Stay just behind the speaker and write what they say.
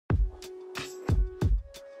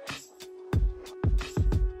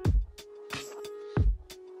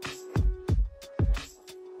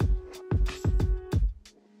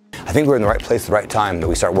I think we're in the right place at the right time that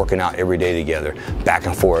we start working out every day together, back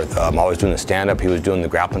and forth. I'm always doing the stand-up, he was doing the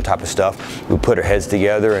grappling type of stuff. We put our heads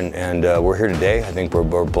together, and we're here today. I think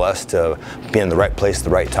we're blessed to be in the right place at the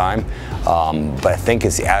right time. But I think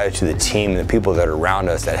it's the attitude of the team and the people that are around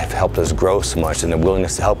us that have helped us grow so much, and the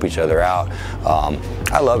willingness to help each other out.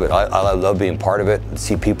 I love it. I love being part of it,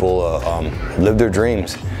 see people live their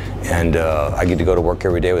dreams. And I get to go to work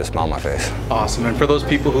every day with a smile on my face. Awesome. And for those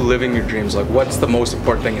people who live in your dreams, like, what's the most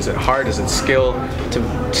important thing? Is it hard? Is it skill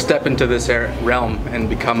to step into this realm and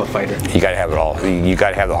become a fighter? You got to have it all. You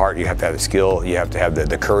got to have the heart. You have to have the skill. You have to have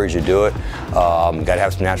the courage to do it. You got to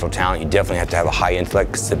have some natural talent. You definitely have to have a high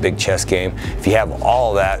intellect. It's a big chess game. If you have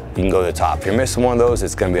all that, you can go to the top. If you're missing one of those,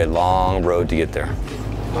 it's going to be a long road to get there.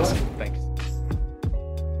 Awesome. Thanks.